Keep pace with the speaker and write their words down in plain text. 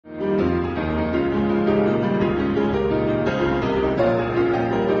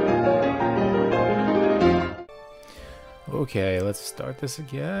Okay, let's start this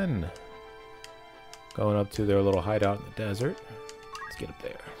again. Going up to their little hideout in the desert. Let's get up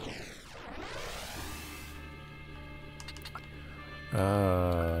there.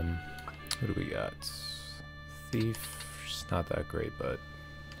 Who do we got? Thief. She's not that great, but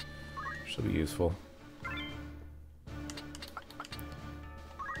she'll be useful.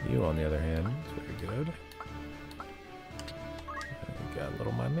 You, on the other hand, is very good. And we got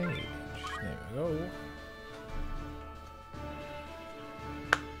little my mage. There we go.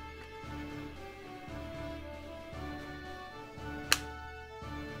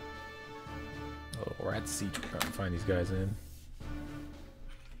 Little rat seat. Trying to find these guys in.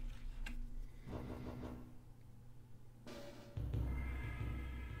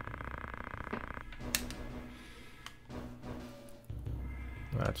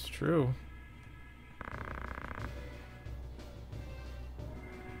 That's true.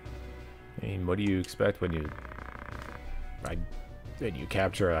 I mean, what do you expect when you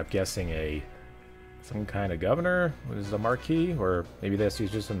capture, I'm guessing, some kind of governor? What is a Marquis? Or maybe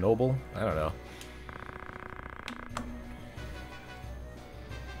he's just a noble? I don't know.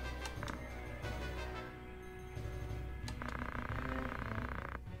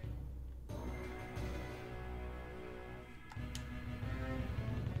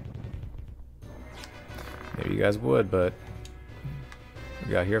 Maybe you guys would, but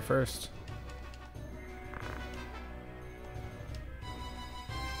we got here first.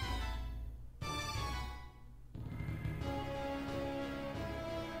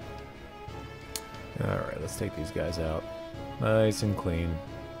 Alright, let's take these guys out. Nice and clean.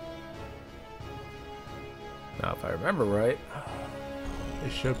 Now, if I remember right, they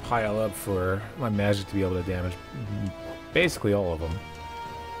should pile up for my magic to be able to damage basically all of them.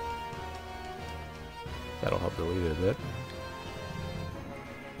 That'll help delete it a bit.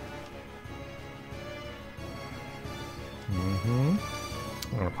 I'm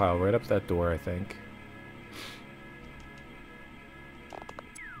gonna pile right up that door, I think.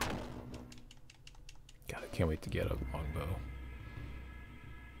 God, I can't wait to get a longbow.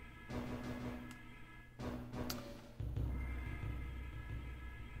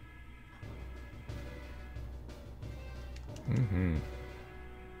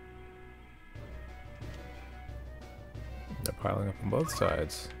 They're piling up on both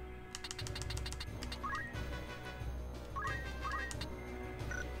sides.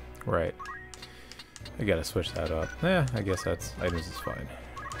 Right. I gotta switch that up. Yeah, I guess that's items is fine.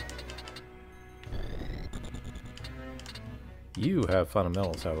 You have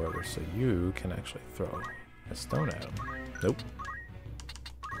fundamentals, however, so you can actually throw a stone at them. Nope.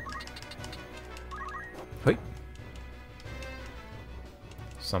 Hey.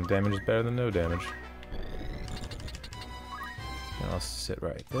 Some damage is better than no damage. I'll sit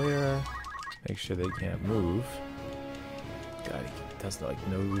right there. Make sure they can't move. God, he does like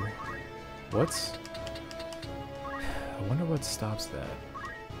no... What's... I wonder what stops that.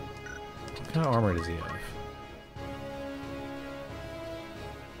 What kind of armor does he have?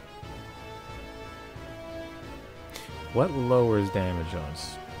 What lowers damage on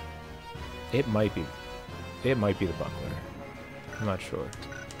us? It might be the buckler. I'm not sure.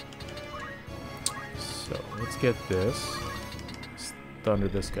 So, let's get this. Thunder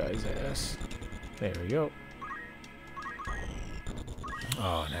this guy's ass. There we go.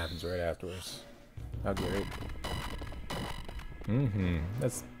 Oh, it happens right afterwards. How great.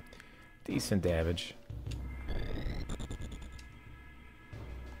 That's decent damage.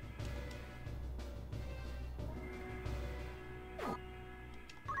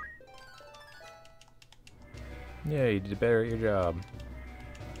 Yeah, you did better at your job.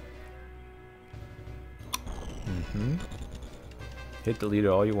 Hit the leader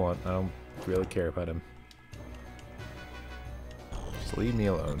all you want. I don't really care about him. Just leave me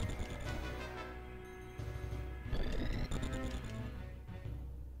alone.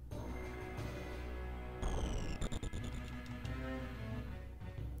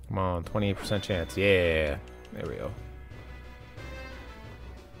 Come on, 28% chance. Yeah. There we go.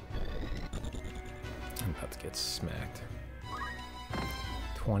 I'm about to get smacked.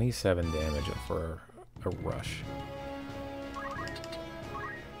 27 damage for a rush.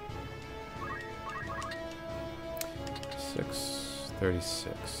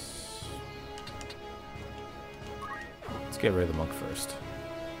 36. Let's get rid of the monk first.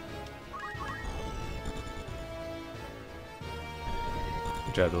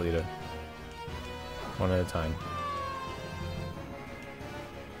 Good job, Delita. One at a time.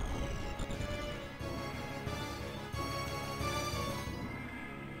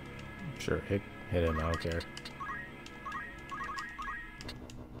 Sure, hit him, I don't care.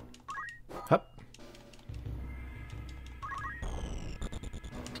 Hup.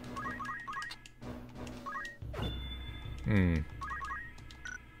 Hmm.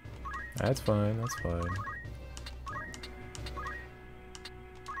 That's fine, that's fine.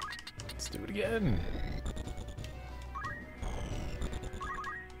 Let's do it again.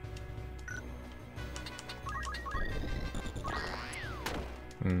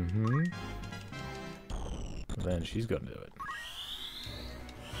 Mm-hmm. Then she's gonna do it.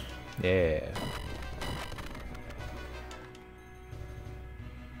 Yeah.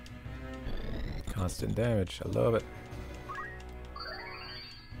 Constant damage. I love it.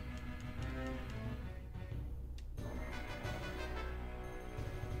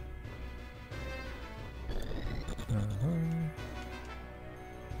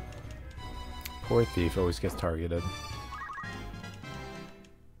 Poor thief always gets targeted.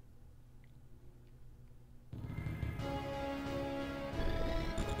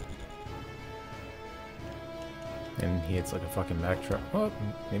 And he hits like a fucking Mack truck. Well,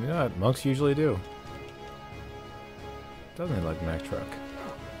 maybe not. Monks usually do. Doesn't hit like Mack truck.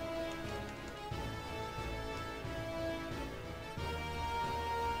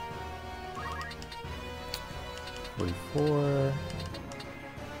 $44.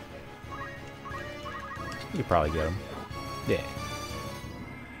 You could probably get him. Yeah.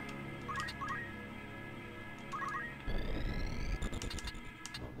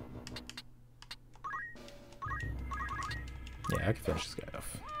 Yeah, I can finish this guy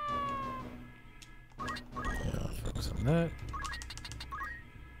off. Yeah, I'll focus on that.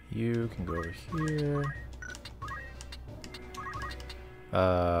 You can go over here.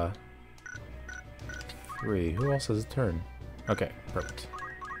 3. Who else has a turn? Okay, perfect.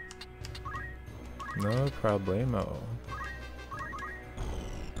 No problemo.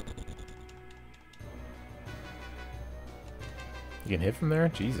 You can hit from there?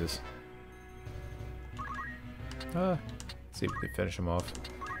 Jesus. Let's see if we can finish him off.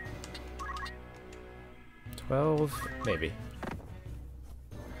 12? Maybe.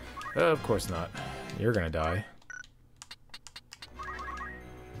 Of course not. You're gonna die.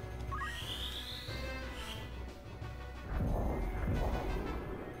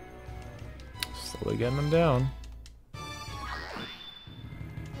 Slowly getting them down.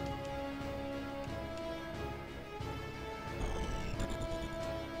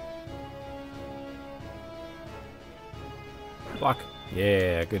 Block.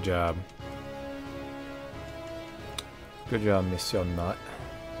 Yeah, good job. Good job, Monsieur Nut.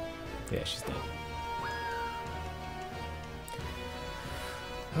 Yeah, she's dead.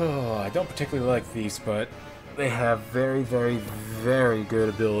 Oh, I don't particularly like thieves, but they have very, very, very good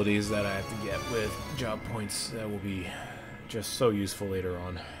abilities that I have to get with job points that will be just so useful later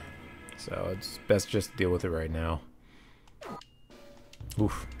on. So it's best just to deal with it right now.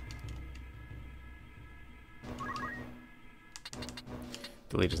 Oof.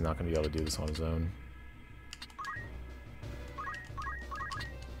 Delete is not going to be able to do this on his own.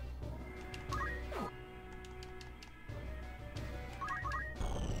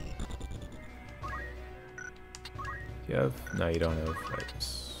 You have? No, you don't have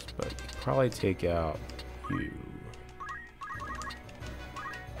fights, but you can probably take out you.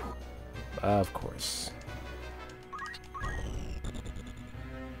 Of course.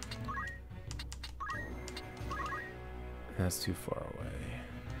 That's too far away.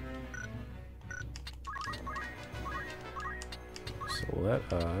 So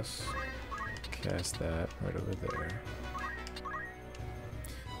let us cast that right over there.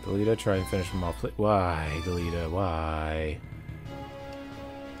 Delita, try and finish him off. Why, Delita? Why?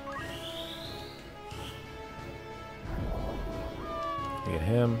 Get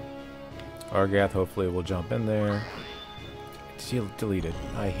him. Argath hopefully will jump in there. Seal deleted.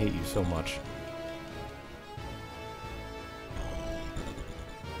 I hate you so much.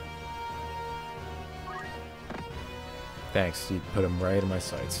 Thanks, you put him right in my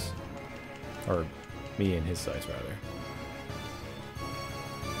sights. Or me in his sights, rather.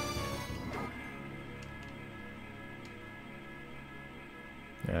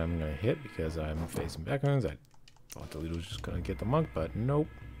 And I'm gonna hit because I'm facing backgrounds. I thought the leader was just gonna get the monk, but nope.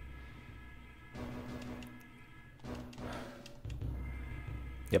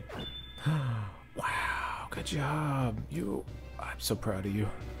 Yep. Wow, good job. I'm so proud of you.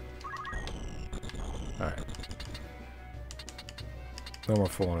 Alright. No more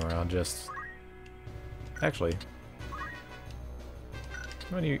fooling around, just... Actually...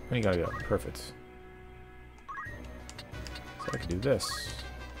 When you gotta go? Perfect. So I can do this.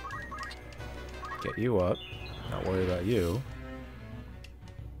 Get you up. Not worry about you.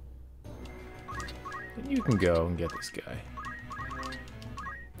 And you can go and get this guy.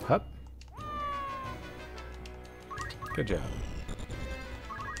 Hup. Good job.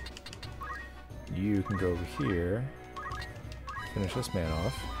 You can go over here. Finish this man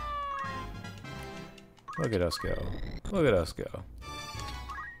off. Look at us go. Look at us go.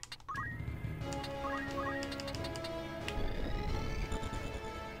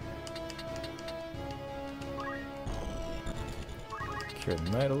 Cure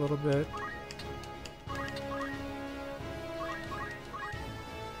the knight a little bit.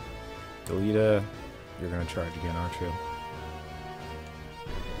 Delita, you're gonna charge again, aren't you?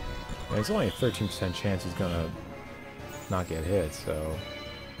 And it's only a 13% chance he's gonna not get hit, so...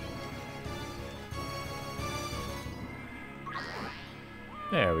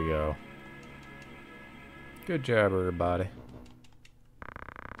 There we go. Good job, everybody.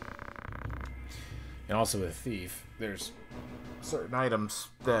 And also with Thief, there's certain items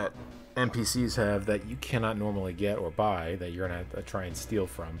that NPCs have that you cannot normally get or buy that you're gonna have to try and steal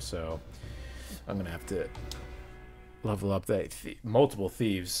from, so I'm gonna have to level up that multiple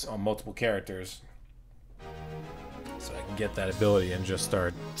thieves on multiple characters so I can get that ability and just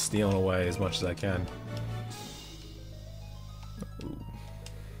start stealing away as much as I can. Ooh.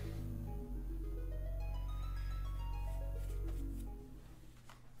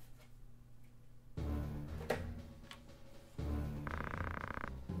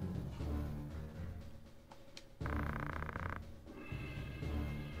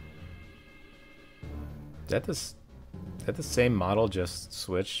 Is that the same model, just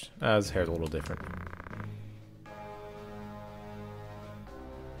switched? His hair's a little different.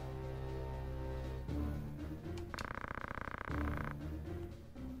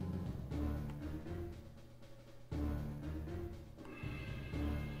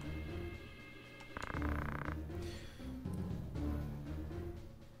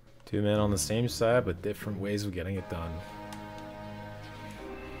 Two men on the same side, but different ways of getting it done.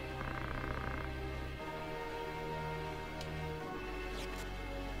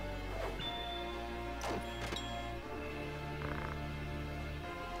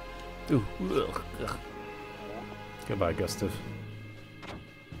 Ooh, ugh. Goodbye, Gustav.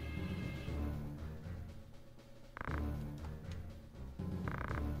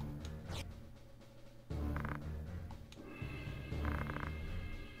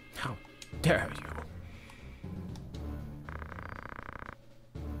 How dare you?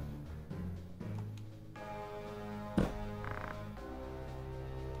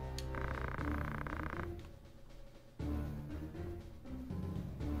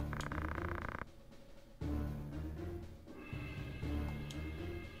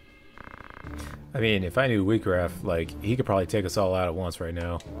 I mean, if I knew Wheatcraft, like, he could probably take us all out at once right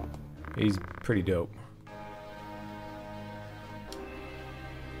now. He's pretty dope.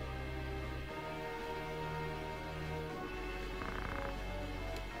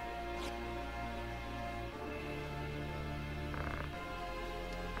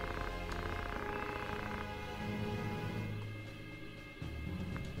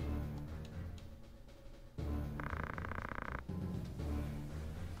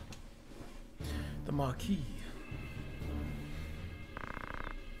 The Marquis.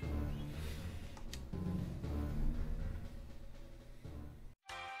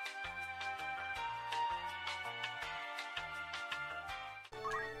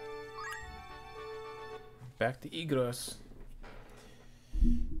 Back to Igros.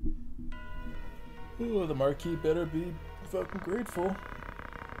 Oh, the Marquis better be fucking grateful.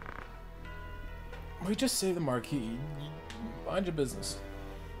 We just say the Marquis. Mind your business.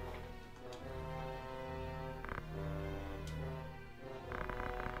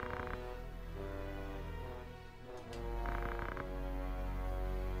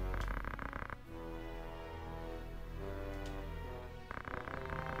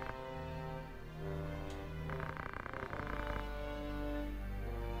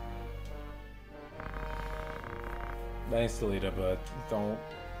 Nice to lead up, but don't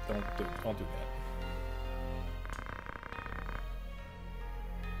do that.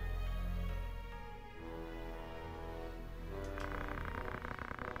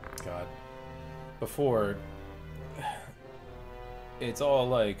 God. Before, it's all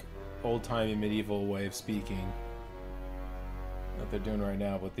like old-timey medieval way of speaking that they're doing right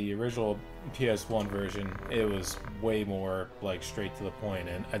now, but the original PS1 version, it was way more like straight to the point,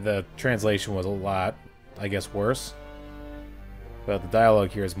 and the translation was a lot, I guess, worse. But the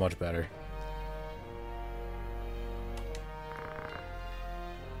dialogue here is much better.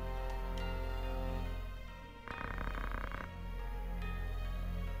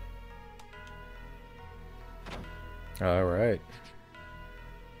 All right.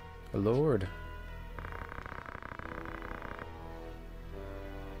 Lord.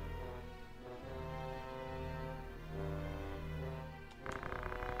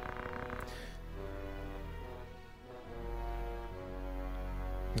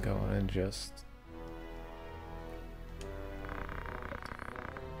 Go on and just...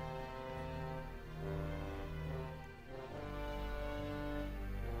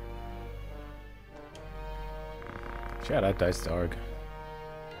 Shout out Dice Dog.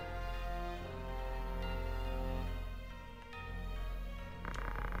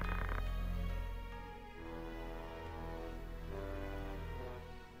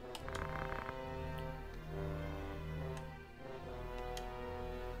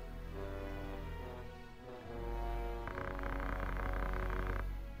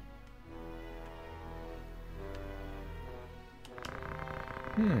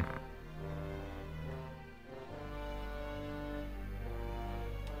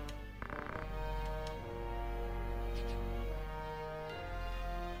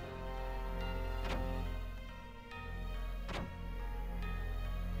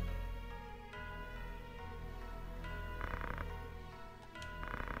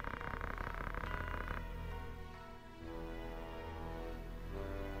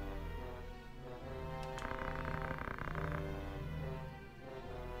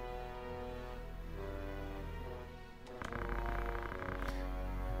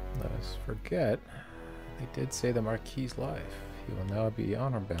 Let us forget, they did say the Marquis' life. He will now be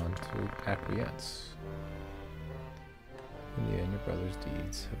honor-bound to acquiesce. India and your brother's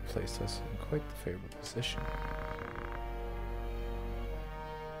deeds have placed us in quite the favorable position.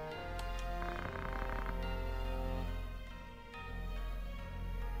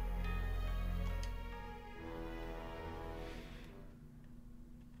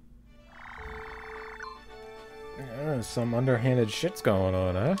 Some underhanded shit's going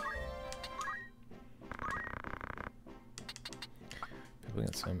on, huh? People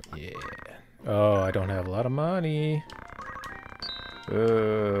get some, yeah. Oh, I don't have a lot of money.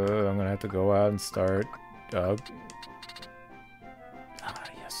 I'm gonna have to go out and start.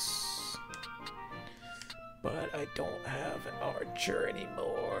 Yes. But I don't have an archer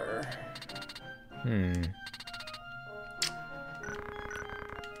anymore.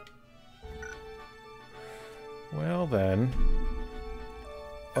 Well then,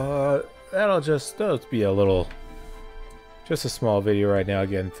 that'll just be a little, just a small video right now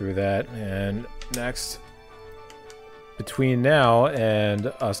getting through that, and next, between now and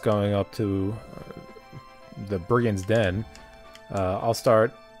us going up to the Brigand's Den, I'll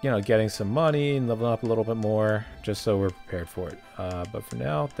start, you know, getting some money and leveling up a little bit more, just so we're prepared for it. But for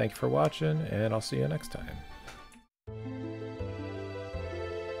now, thank you for watching, and I'll see you next time.